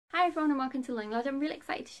Hi everyone and welcome to Learning Ladder. I'm really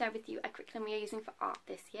excited to share with you a curriculum we are using for art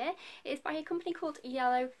this year. It is by a company called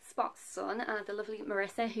Yellow Spot Sun, the lovely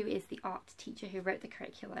Marissa, who is the art teacher who wrote the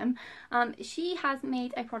curriculum. She has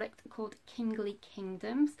made a product called Kingly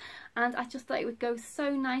Kingdoms, and I just thought it would go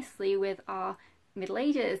so nicely with our Middle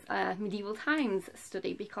Ages, medieval times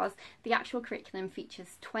study, because the actual curriculum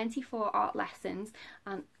features 24 art lessons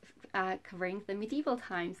covering the medieval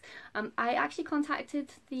times. I actually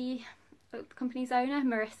contacted the company's owner,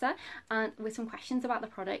 Marissa, with some questions about the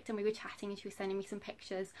product, and we were chatting and she was sending me some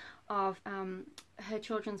pictures of her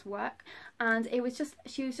children's work, and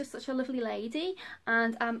she was just such a lovely lady,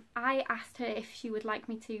 and I asked her if she would like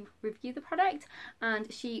me to review the product, and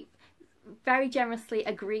she very generously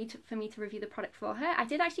agreed for me to review the product for her. I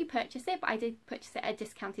did actually purchase it, but I did purchase it at a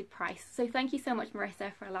discounted price. So thank you so much,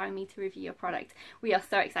 Marissa, for allowing me to review your product. We are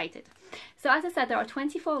so excited. So as I said, there are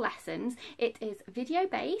 24 lessons. It is video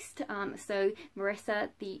based. So Marissa,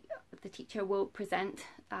 the teacher, will present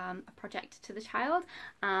a project to the child,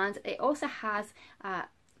 and it also has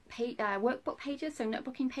workbook pages, so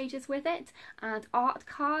notebooking pages with it, and art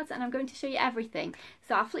cards, and I'm going to show you everything.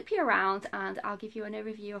 So I'll flip you around and I'll give you an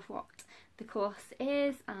overview of what the course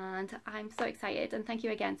is, and I'm so excited, and thank you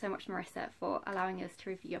again so much, Marissa, for allowing us to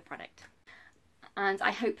review your product, and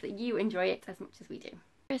I hope that you enjoy it as much as we do.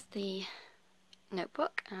 Here's the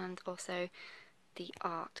notebook and also the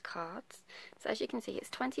art cards. So as you can see, it's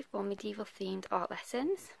 24 medieval themed art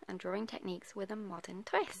lessons and drawing techniques with a modern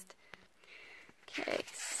twist. Okay,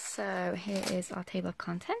 so here is our table of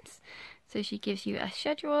contents. So she gives you a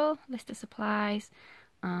schedule, list of supplies.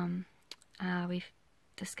 We've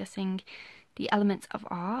discussing the elements of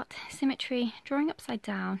art, symmetry, drawing upside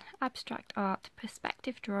down, abstract art,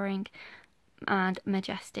 perspective drawing, and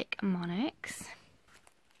majestic monarchs.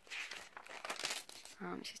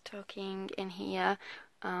 She's talking in here,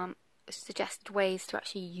 suggested ways to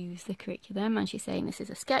actually use the curriculum, and she's saying this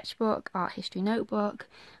is a sketchbook, art history notebook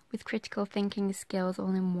with critical thinking skills all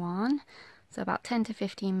in one. So about 10 to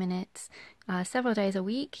 15 minutes, several days a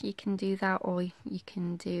week. You can do that, or you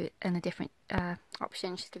can do it in a different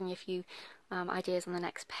option. She's giving you a few ideas on the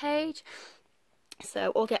next page. So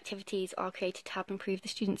all the activities are created to help improve the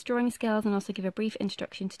students' drawing skills and also give a brief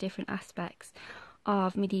introduction to different aspects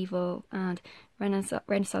of medieval and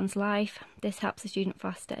Renaissance life. This helps the student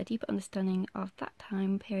foster a deeper understanding of that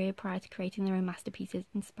time period prior to creating their own masterpieces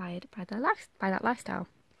inspired by that lifestyle.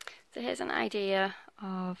 So here's an idea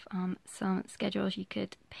of some schedules you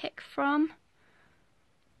could pick from.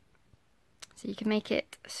 So you can make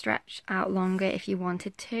it stretch out longer if you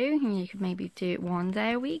wanted to. You could maybe do it one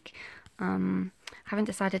day a week. Haven't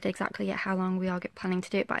decided exactly yet how long we are planning to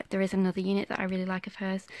do it, but there is another unit that I really like of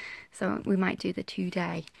hers, so we might do the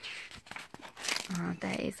 2-day.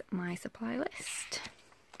 There is my supply list,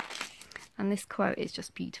 and this quote is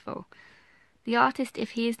just beautiful. The artist,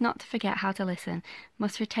 if he is not to forget how to listen,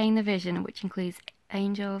 must retain the vision, which includes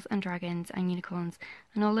angels and dragons and unicorns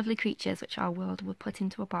and all lovely creatures which our world will put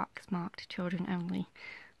into a box marked children only,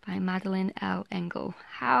 by Madeline L. Engel.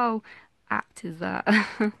 How apt is that?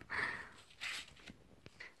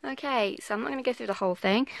 Okay, so I'm not going to go through the whole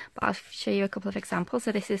thing, but I'll show you a couple of examples.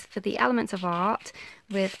 So this is for the elements of art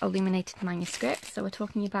with illuminated manuscripts. So we're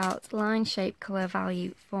talking about line, shape, colour,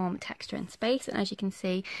 value, form, texture and space. And as you can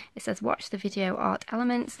see, it says watch the video art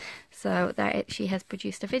elements. So there she has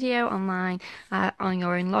produced a video online on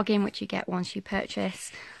your own login, which you get once you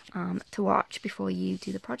purchase, to watch before you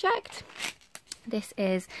do the project. This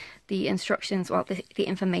is the instructions, well, the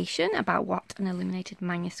information about what an illuminated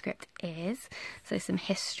manuscript is. So some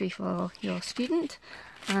history for your student,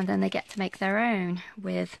 and then they get to make their own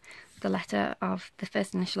with the letter of the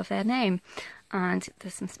first initial of their name. And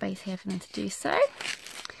there's some space here for them to do so.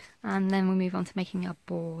 And then we move on to making a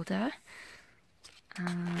border.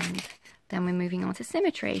 And then we're moving on to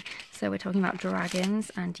symmetry. So we're talking about dragons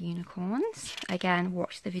and unicorns. Again,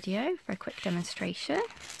 watch the video for a quick demonstration.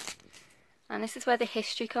 And this is where the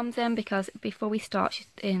history comes in, because before we start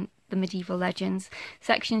in the medieval legends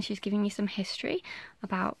section, she's giving you some history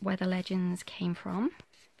about where the legends came from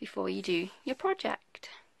before you do your project.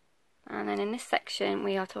 And then in this section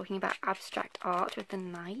we are talking about abstract art with the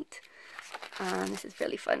knight, and this is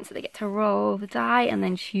really fun. So they get to roll the die and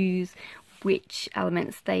then choose which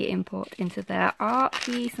elements they import into their art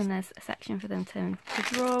piece, and there's a section for them to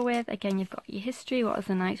draw with. Again, you've got your history, what is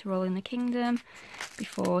the knight's role in the kingdom,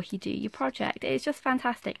 before you do your project. It's just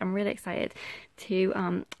fantastic. I'm really excited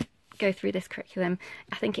to go through this curriculum.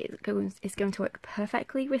 I think it's going to work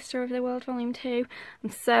perfectly with Story of the World Volume 2. I'm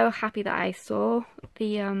so happy that I saw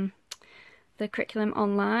the curriculum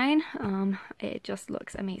online. It just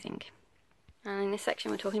looks amazing. And in this section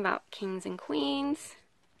we're talking about kings and queens.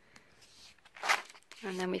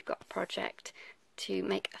 And then we've got a project to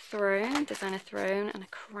make a throne, design a throne and a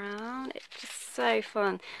crown. It's just so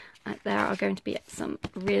fun. There are going to be some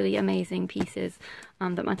really amazing pieces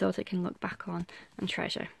that my daughter can look back on and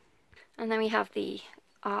treasure. And then we have the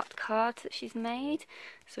art cards that she's made.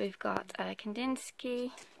 So we've got a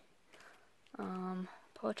Kandinsky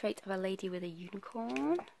portrait of a lady with a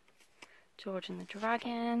unicorn, George and the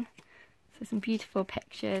Dragon. So some beautiful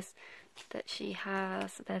pictures that she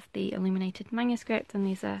has. There's the illuminated manuscript, and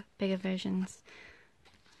these are bigger versions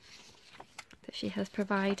that she has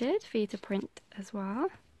provided for you to print as well.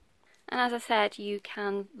 And as I said, you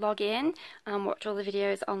can log in and watch all the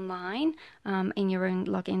videos online in your own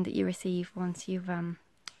login that you receive once you've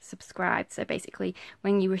subscribed. So basically,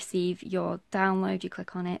 when you receive your download, you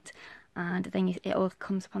click on it, and then it all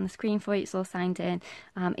comes up on the screen for you. It's all signed in.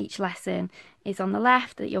 Each lesson is on the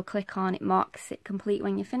left that you'll click on. It marks it complete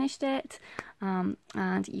when you finished it, and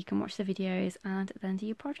you can watch the videos and then do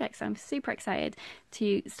your projects. So I'm super excited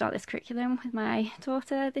to start this curriculum with my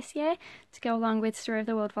daughter this year to go along with Story of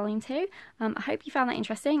the World Volume 2. I hope you found that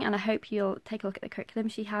interesting, and I hope you'll take a look at the curriculum.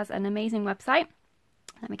 She has an amazing website.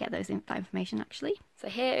 Let me get that information actually. So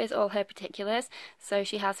here is all her particulars. So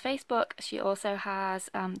she has Facebook, she also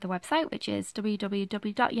has the website, which is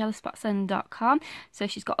www.yellowspotsun.com. So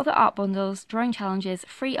she's got other art bundles, drawing challenges,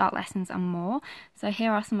 free art lessons and more. So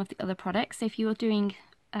here are some of the other products. So if you were doing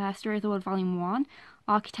Story of the World Volume 1,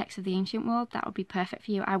 Architects of the Ancient World, that would be perfect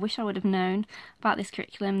for you. I wish I would have known about this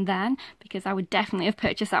curriculum then, because I would definitely have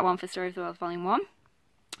purchased that one for Story of the World Volume 1.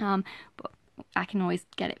 But I can always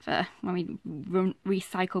get it for when we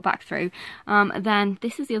recycle back through. Then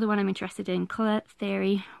this is the other one I'm interested in, Colour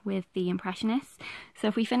Theory with the Impressionists. So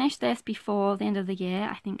if we finish this before the end of the year,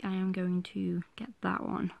 I think I am going to get that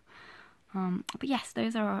one. But yes,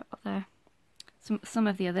 those are some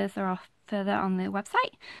of the others are further on the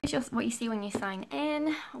website. It's just what you see when you sign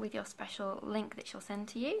in with your special link that she'll send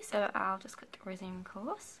to you. So I'll just click resume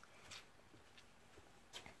course.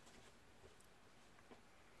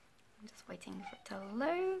 I'm just waiting for it to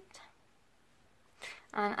load.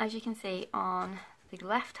 And as you can see on the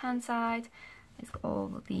left hand side, it's got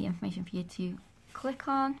all the information for you to click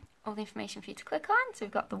on. So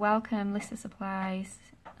we've got the welcome, list of supplies,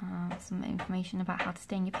 some information about how to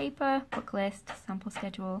stain your paper, book list, sample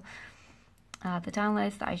schedule, the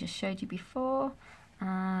downloads that I just showed you before,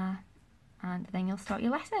 and then you'll start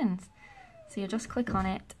your lessons. So you'll just click on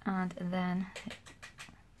it and then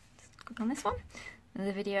just click on this one.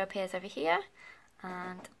 The video appears over here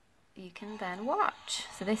and you can then watch.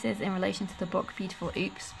 So this is in relation to the book Beautiful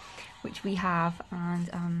Oops, which we have,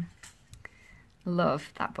 and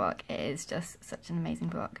love that book. It is just such an amazing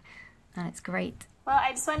book and it's great. Well,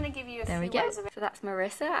 I just wanted to give you a few words of it. So that's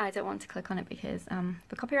Marissa. I don't want to click on it because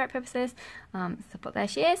for copyright purposes, but there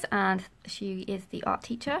she is, and she is the art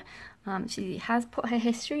teacher. She has put her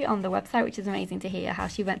history on the website, which is amazing to hear, how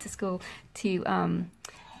she went to school to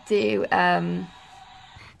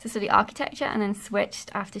study architecture and then switched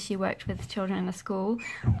after she worked with children in a school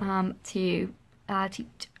to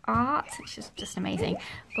teach art. It's just amazing.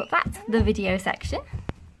 But that's the video section.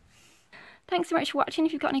 Thanks so much for watching.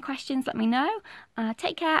 If you've got any questions, let me know.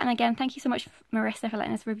 Take care, and again, thank you so much, Marissa, for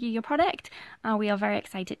letting us review your product. We are very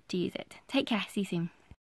excited to use it. Take care. See you soon.